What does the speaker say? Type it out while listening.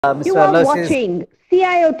Mr. You are Aloysius. watching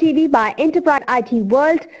CIO TV by Enterprise IT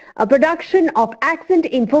World, a production of Accent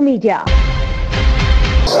Infomedia.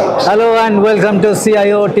 Hello and welcome to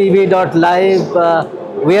CIO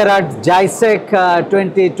TV.live. We are at JISEC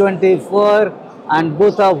 2024 and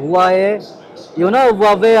booth of Huawei. You know,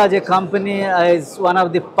 Huawei as a company is one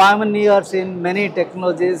of the pioneers in many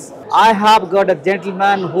technologies. I have got a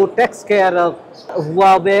gentleman who takes care of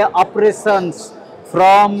Huawei operations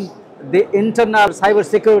from the internal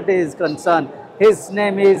cybersecurity is concerned. His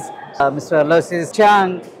name is Mr. Aloysius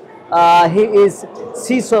Cheang. He is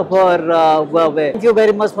CISO for Huawei. Thank you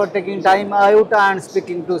very much for taking time out and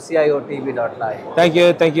speaking to CIO TV.live. Thank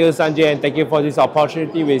you, Sanjay, and thank you for this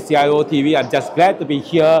opportunity with CIO TV. I'm just glad to be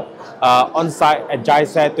here on site at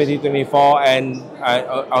JISEC 2024 and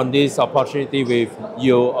on this opportunity with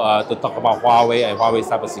you to talk about Huawei and Huawei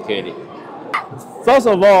cybersecurity. First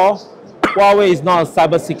of all, Huawei is not a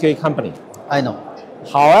cybersecurity company. I know.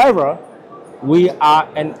 However, we are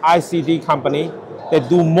an ICT company that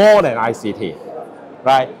do more than ICT,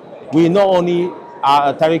 right? We not only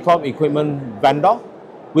are a telecom equipment vendor,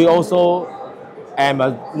 we also am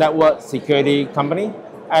a network security company,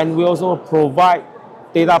 and we also provide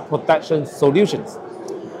data protection solutions.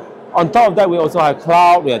 On top of that, we also have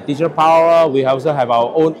cloud, we have digital power, we also have our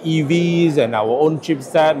own EVs and our own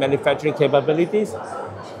chipset manufacturing capabilities.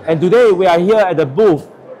 And today we are here at the booth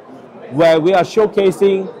where we are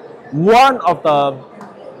showcasing one of the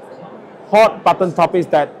hot button topics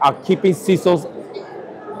that are keeping CISOs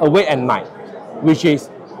awake at night, which is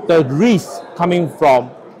the risk coming from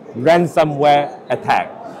ransomware attack.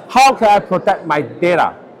 How can I protect my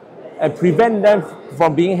data and prevent them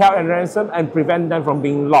from being held at ransom and prevent them from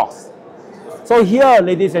being lost? So here,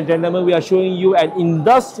 ladies and gentlemen, we are showing you an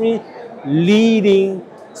industry-leading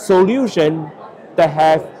solution that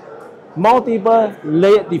have multiple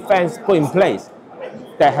layered defense put in place,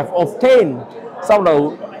 that have obtained some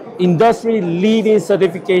of the industry-leading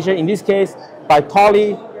certification, in this case by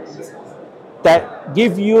Tolly, that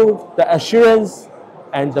give you the assurance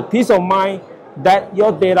and the peace of mind that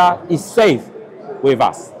your data is safe with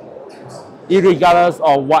us, irregardless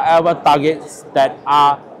of whatever targets that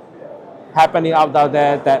are happening out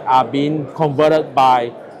there that are being converted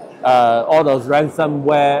by all those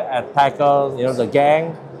ransomware attackers, you know, the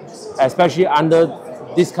gang, especially under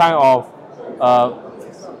this kind of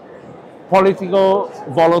volatile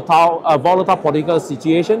political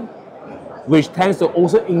situation, which tends to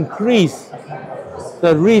also increase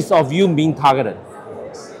the risk of you being targeted.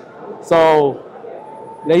 So,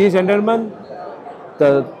 ladies and gentlemen,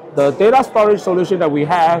 the data storage solution that we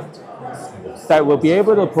have that will be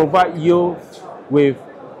able to provide you with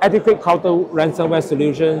adequate counter ransomware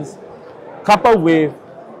solutions, coupled with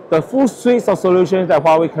the full suite of solutions that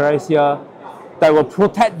Huawei carries here, that will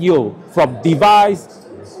protect you from device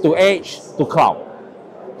to edge to cloud.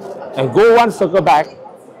 And go one circle back,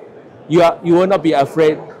 you will not be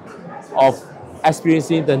afraid of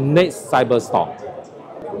experiencing the next cyber storm.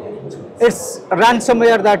 It's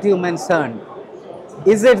ransomware that you mentioned.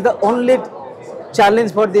 Is it the only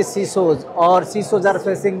challenge for the CISOs, or CISOs are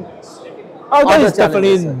facing that is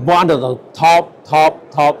definitely one of the top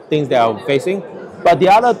things they are facing. But the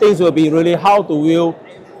other things will be really how do you,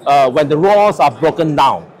 when the walls are broken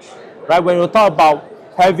down, right? When you talk about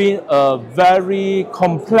having a very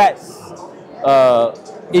complex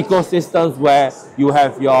ecosystems where you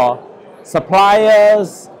have your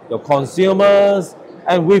suppliers, your consumers,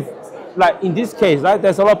 and with, like in this case, right,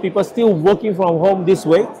 there's a lot of people still working from home this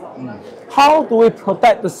way. How do we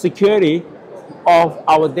protect the security of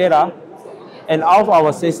our data and of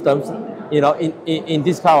our systems, you know, in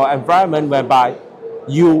this kind of environment whereby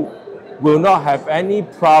you will not have any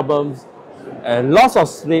problems and loss of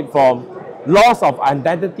sleep from loss of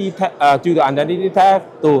identity due to identity theft,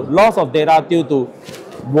 to loss of data due to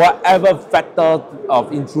whatever factor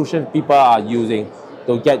of intrusion people are using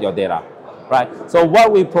to get your data, right? So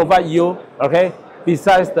what we provide you, okay,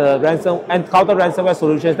 besides the ransom and counter ransomware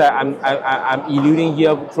solutions that I'm alluding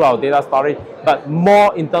here through our data storage, but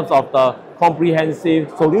more in terms of the comprehensive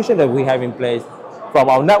solution that we have in place, from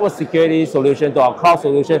our network security solution to our cloud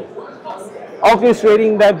solution,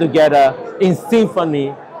 orchestrating them together in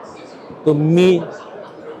symphony to meet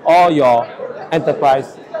all your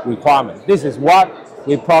enterprise requirements. This is what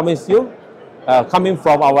we promise you, coming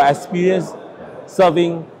from our experience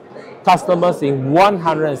serving customers in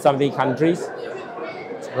 170 countries,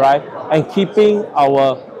 right? And keeping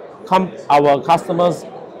our customers'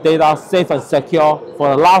 data safe and secure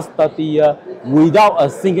for the last 30 years without a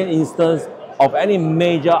single instance of any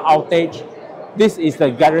major outage. This is the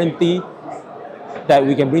guarantee that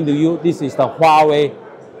we can bring to you. This is the Huawei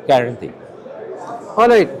guarantee. All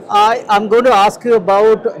right, I'm going to ask you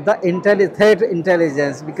about the threat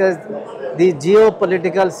intelligence, because the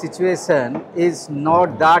geopolitical situation is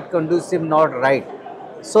not that conducive, not right.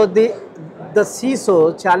 So the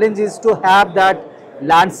CISO challenge is to have that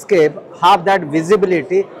landscape, have that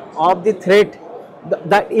visibility of the threat,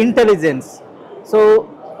 the intelligence. So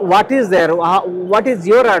what is there? What is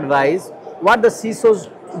your advice? What the CISOs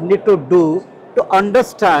need to do to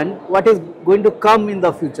understand what is going to come in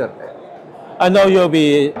the future? I know you'll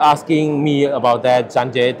be asking me about that,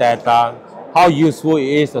 Sanjay, that how useful it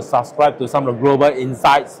is to subscribe to some of the global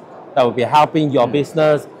insights that will be helping your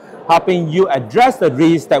business, helping you address the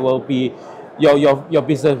risks that will be your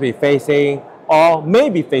business will be facing or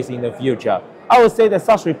may be facing in the future. I would say that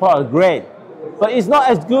such reports are great, but it's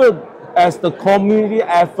not as good as the community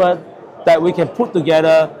effort that we can put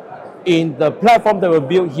together in the platform that we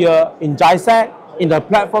built here in JISEC, in the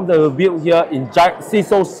platform that we built here in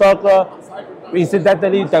CISO Circle,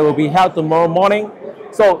 incidentally, that will be held tomorrow morning.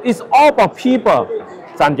 So it's all about people,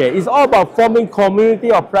 Sanjay. It's all about forming community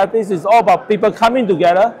of practice. It's all about people coming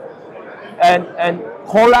together and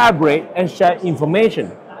collaborate and share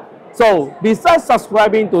information. So besides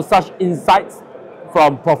subscribing to such insights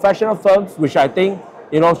from professional firms, which I think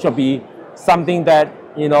should be something that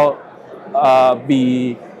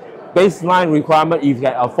be baseline requirement if you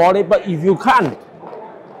can afford it. But if you can't,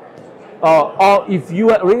 or if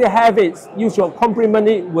you already have it, you should complement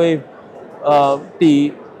it with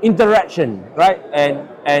the interaction, right?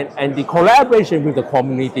 And the collaboration with the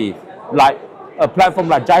community, like a platform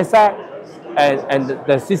like JISEC and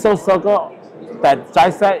the CISO Circle that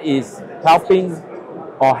JISEC is helping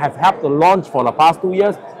or have helped to launch for the past 2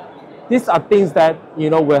 years. These are things that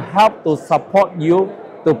will help to support you,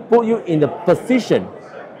 to put you in the position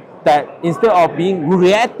that instead of being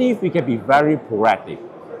reactive, we can be very proactive.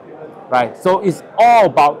 Right, so it's all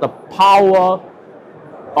about the power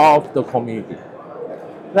of the community.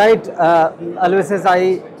 Right, Aloysius,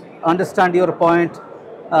 I understand your point,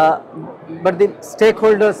 but the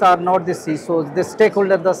stakeholders are not the CISOs. The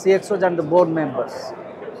stakeholders, the CXOs and the board members.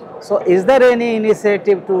 So is there any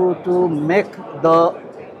initiative to make the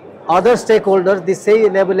other stakeholders, the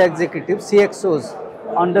C-level executives,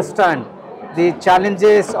 CXOs, understand the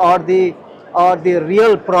challenges or the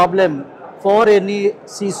real problem for any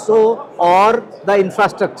CISO or the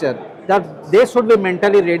infrastructure, that they should be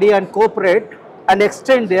mentally ready and cooperate and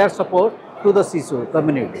extend their support to the CISO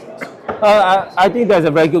community? I think that's a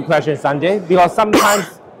very good question, Sanjay, because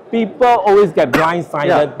sometimes people always get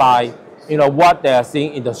blindsided by what they are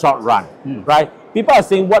seeing in the short run, right? People are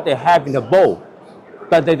seeing what they have in the bowl,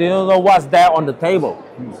 but they don't know what's there on the table.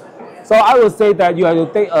 So I would say that you have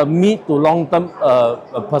to take a mid to long-term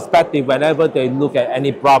perspective whenever they look at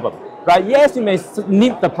any problem. Right? Yes, you may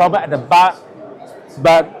nip the problem at the back,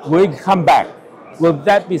 but will it come back? Will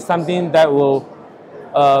that be something that will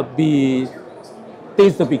be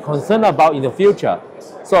things to be concerned about in the future?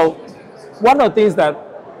 So one of the things that,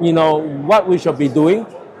 what we should be doing,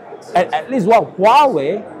 and at least what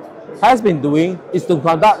Huawei has been doing, is to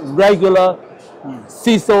conduct regular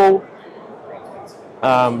CISO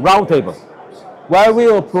roundtable, where we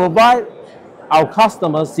will provide our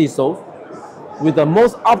customers, CISOs, with the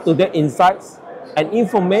most up-to-date insights and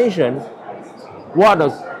information, what are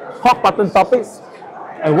the hot button topics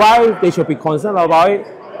and why they should be concerned about it,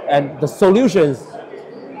 and the solutions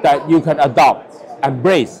that you can adopt,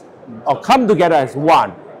 embrace, or come together as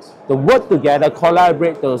one, to work together,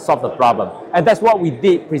 collaborate to solve the problem. And that's what we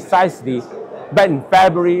did precisely back in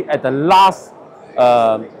February at the last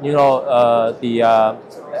the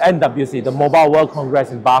NWC, the Mobile World Congress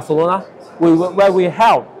in Barcelona, where we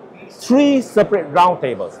held 3 separate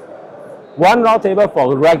roundtables. One roundtable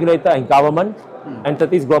for regulator and government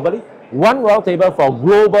entities globally, one roundtable for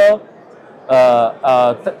global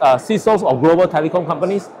CISOs or global telecom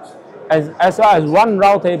companies, as well as one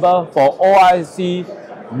roundtable for OIC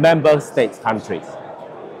member states countries,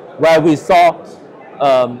 where we saw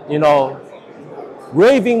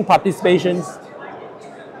raving participations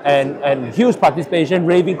and huge participation,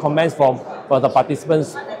 raving comments from the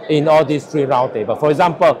participants in all these 3 roundtables. For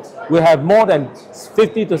example, we have more than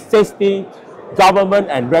 50 to 60 government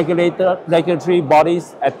and regulatory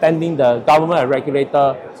bodies attending the government and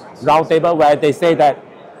regulator roundtable, where they say that,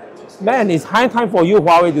 man, it's high time for you,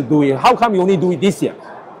 Huawei, to do it. How come you only do it this year?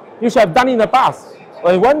 You should have done it in the past.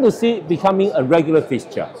 We want to see it becoming a regular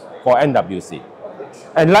fixture for NWC.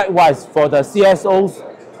 And likewise, for the CSOs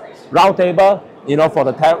roundtable, for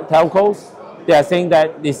the telcos, they are saying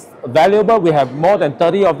that it's valuable. We have more than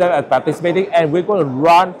 30 of them participating, and we're going to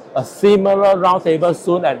run a similar roundtable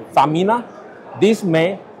soon at Samina this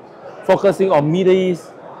May, focusing on Middle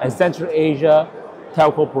East and Central Asia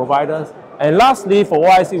telco providers. And lastly, for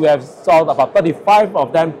OIC, we have saw about 35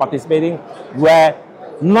 of them participating, where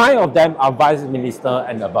 9 of them are vice minister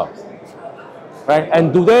and above. Right?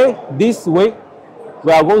 And today, this week,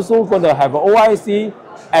 we are also going to have an OIC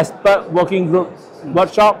expert working group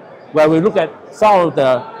workshop where we look at some of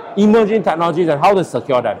the emerging technologies and how to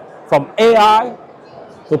secure them, from AI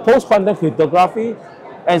to post-quantum cryptography,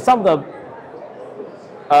 and some of the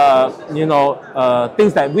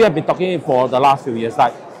things that we have been talking for the last few years,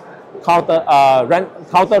 like counter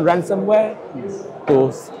ransomware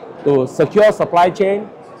to secure supply chain.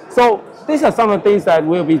 So these are some of the things that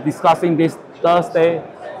we'll be discussing this Thursday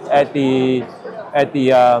at the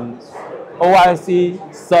OIC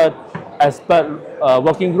CERT expert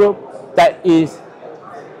working group. That is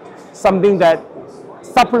something that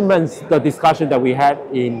supplements the discussion that we had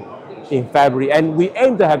in February, and we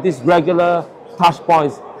aim to have these regular touch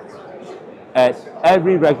points at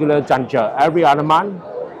every regular juncture, every other month,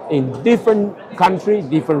 in different countries,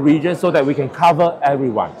 different regions, so that we can cover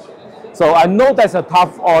everyone. So I know that's a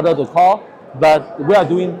tough order to call, but we are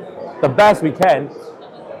doing the best we can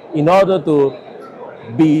in order to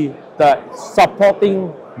be the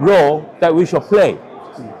supporting role that we should play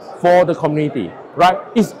for the community, right?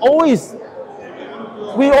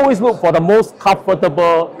 We always look for the most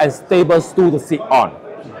comfortable and stable stool to sit on.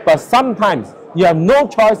 But sometimes you have no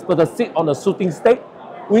choice but to sit on the shooting stick.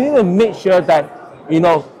 We need to make sure that,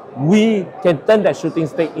 we can turn that shooting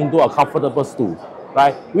stick into a comfortable stool,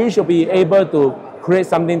 right? We should be able to create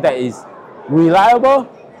something that is reliable,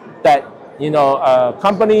 that,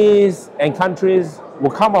 companies and countries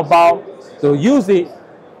will come about to use it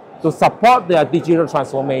to support their digital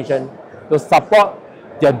transformation, to support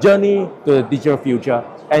their journey to the digital future.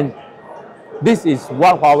 And this is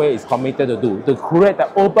what Huawei is committed to do, to create an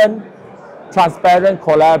open, transparent,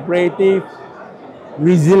 collaborative,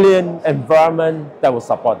 resilient environment that will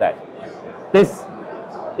support that. This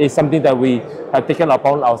is something that we have taken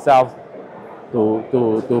upon ourselves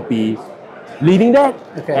to be leading that,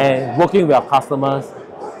 okay, and working with our customers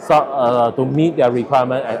to meet their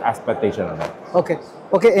requirement and expectation of that. Okay.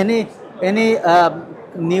 Any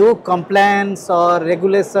new compliance or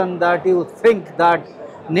regulation that you think that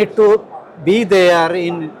need to be there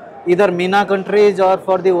in either MENA countries or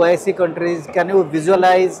for the OIC countries? Can you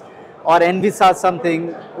visualize or envisage something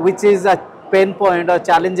which is a pain point or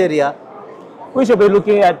challenge area? We should be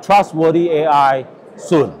looking at trustworthy AI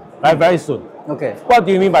soon, right? Very soon. Okay. What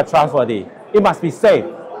do you mean by trustworthy? It must be safe,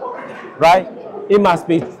 right? It must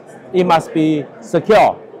be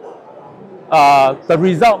secure. The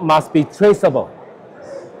result must be traceable.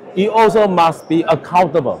 It also must be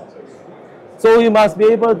accountable. So you must be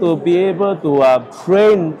able to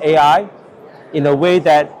train AI in a way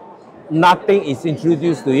that nothing is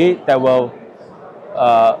introduced to it that will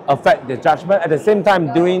affect the judgment. At the same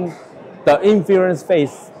time, during the inference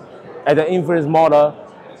phase, at the inference model,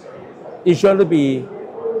 it shouldn't be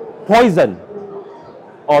poisoned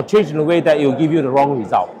or changed in a way that it will give you the wrong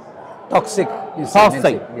result. Toxic.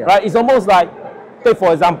 Toxic, yeah. right? It's almost like, take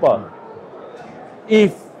for example,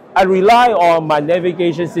 if I rely on my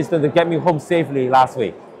navigation system to get me home safely last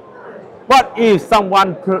week, what if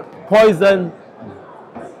someone poisoned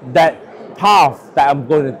that path that I'm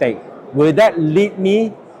going to take? Will that lead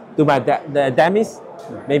me to the damage?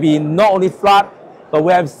 Maybe not only flood, but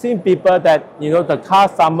we have seen people that, the car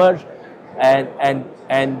submerged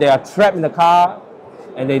and they are trapped in the car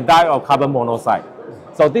and they die of carbon monoxide.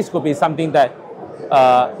 So this could be something that,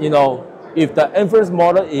 if the inference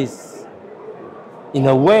model is in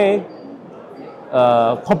a way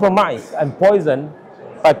compromised and poisoned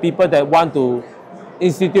by people that want to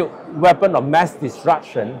institute weapon of mass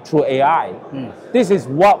destruction through AI, this is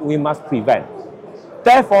what we must prevent.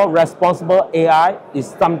 Therefore, responsible AI is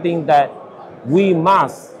something that we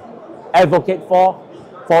must advocate for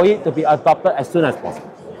it to be adopted as soon as possible.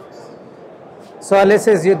 So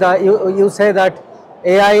Aloysius, you say that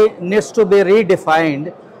AI needs to be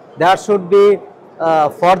redefined. There should be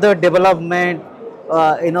further development,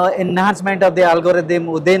 enhancement of the algorithm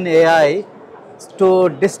within AI to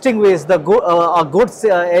distinguish the good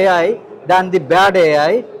AI than the bad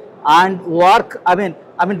AI, and work. I mean,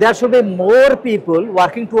 there should be more people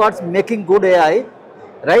working towards making good AI,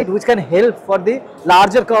 right, which can help for the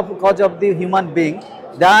larger cause of the human being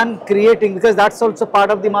than creating, because that's also part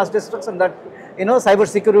of the mass destruction, that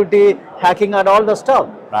cybersecurity, hacking and all the stuff.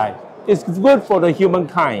 Right. It's good for the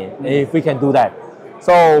humankind if we can do that.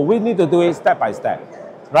 So we need to do it step by step,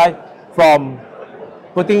 right? From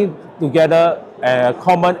putting together a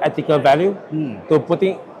common ethical value to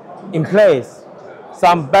putting in place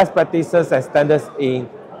some best practices and standards in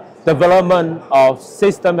development of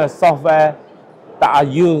system and software that are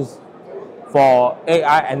used for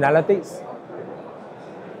AI analytics,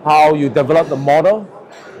 how you develop the model,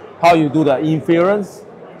 how you do the inference,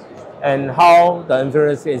 and how the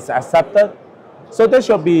inference is accepted. So there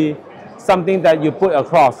should be something that you put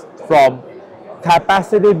across from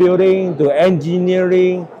capacity building to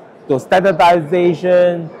engineering to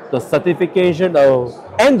standardization to certification of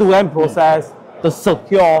end-to-end process to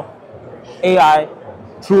secure AI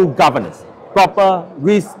through governance, proper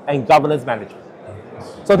risk and governance management.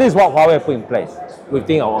 So this is what Huawei put in place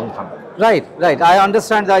within our own company. Right, right. I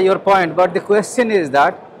understand your point, but the question is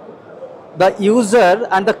that the user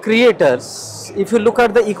and the creators, if you look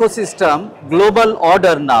at the ecosystem, global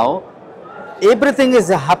order now, everything is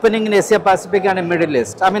happening in Asia Pacific and in Middle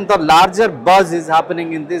East. I mean, the larger buzz is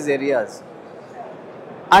happening in these areas.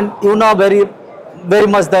 And you know very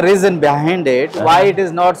much the reason behind it, why it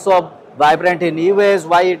is not so vibrant in US,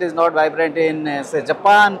 why it is not vibrant in say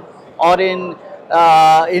Japan or in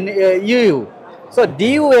EU. So do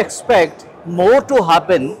you expect more to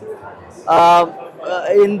happen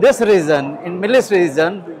in this region, in Middle East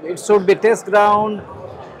region? It should be test ground,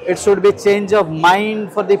 it should be change of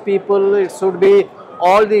mind for the people, it should be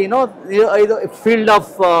all the field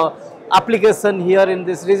of application here in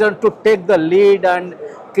this region to take the lead and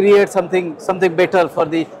create something better for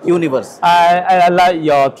the universe. I like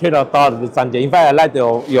your train of thought with Sanjay. In fact, I like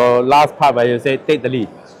your last part where you say take the lead.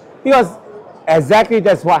 Because exactly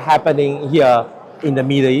that's what's happening here in the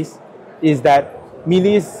Middle East, is that Middle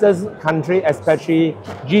East country, especially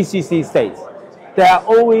GCC states, they are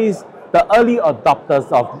always the early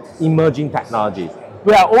adopters of emerging technologies.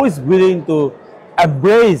 We are always willing to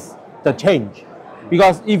embrace the change.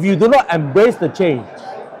 Because if you do not embrace the change,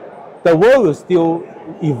 the world will still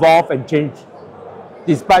evolve and change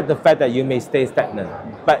despite the fact that you may stay stagnant.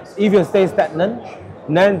 But if you stay stagnant,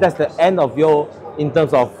 then that's the end of your, in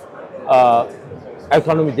terms of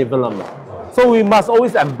economic development. So we must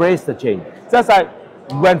always embrace the change. Just like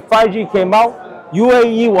when 5G came out,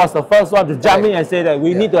 UAE was the first one to jump in and say that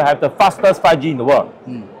we need to have the fastest 5G in the world.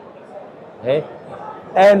 Okay?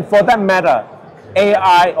 And for that matter,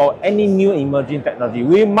 AI or any new emerging technology,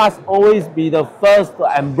 we must always be the first to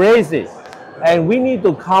embrace it. And we need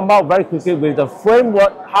to come out very quickly with the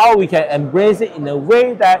framework, how we can embrace it in a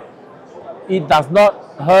way that it does not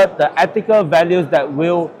hurt the ethical values that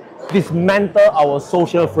will dismantle our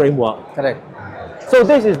social framework. Correct. So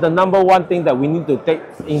this is the number one thing that we need to take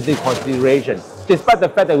into consideration. Despite the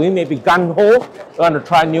fact that we may be gung-ho, we want to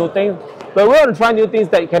try new things, but we want to try new things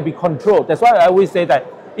that can be controlled. That's why I always say that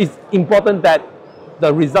it's important that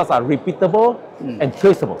the results are repeatable and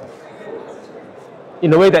traceable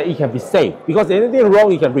in a way that it can be safe. Because anything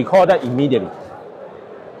wrong, you can record that immediately.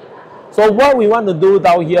 So what we want to do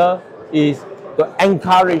down here is to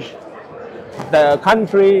encourage the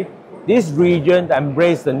country, this region, to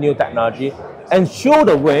embrace the new technology and show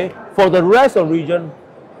the way for the rest of the region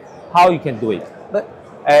how you can do it.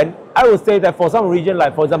 And I would say that for some region,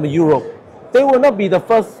 like for example Europe, they will not be the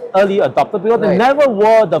first early adopters because they never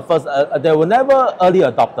were the first. They were never early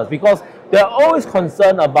adopters because they are always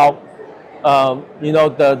concerned about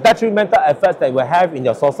the detrimental effects that will have in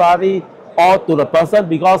your society or to the person,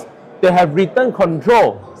 because they have return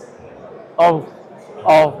control of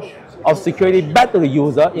security back to the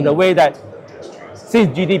user in a way that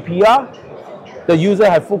since GDPR, the user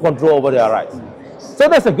have full control over their rights. So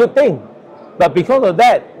that's a good thing. But because of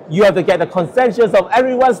that, you have to get the consensus of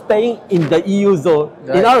everyone staying in the EU zone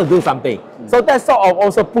in order to do something. So that sort of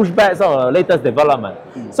also push back some of the latest development.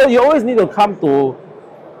 So you always need to come to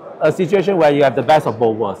a situation where you have the best of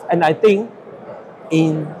both worlds. And I think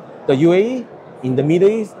in the UAE, in the Middle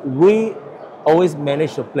East, we always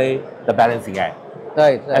manage to play the balancing act.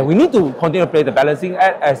 Right. And we need to continue to play the balancing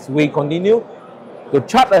act as we continue to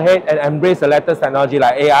chart ahead and embrace the latest technology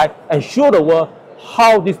like AI and show the world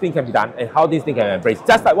how this thing can be done and how this thing can be embraced.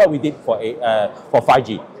 Just like what we did for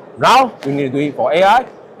 5G. Now, we need to do it for AI,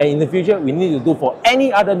 and in the future, we need to do for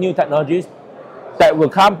any other new technologies that will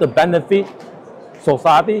come to benefit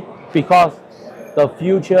society, because the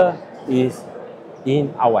future is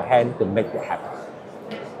in our hand to make it happen.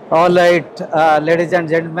 All right, ladies and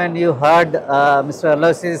gentlemen, you heard Mr.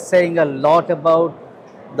 Aloysius saying a lot about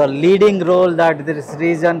the leading role that this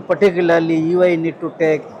region, particularly UAE, need to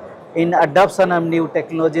take in adoption of new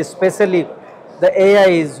technology, especially the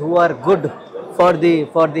AIs who are good for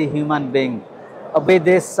the human being. With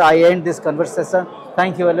this, I end this conversation.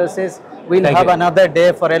 Thank you, Aloysius. We'll have another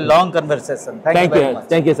day for a long conversation. Thank you very much.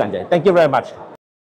 Thank you, Sanjay. Thank you very much.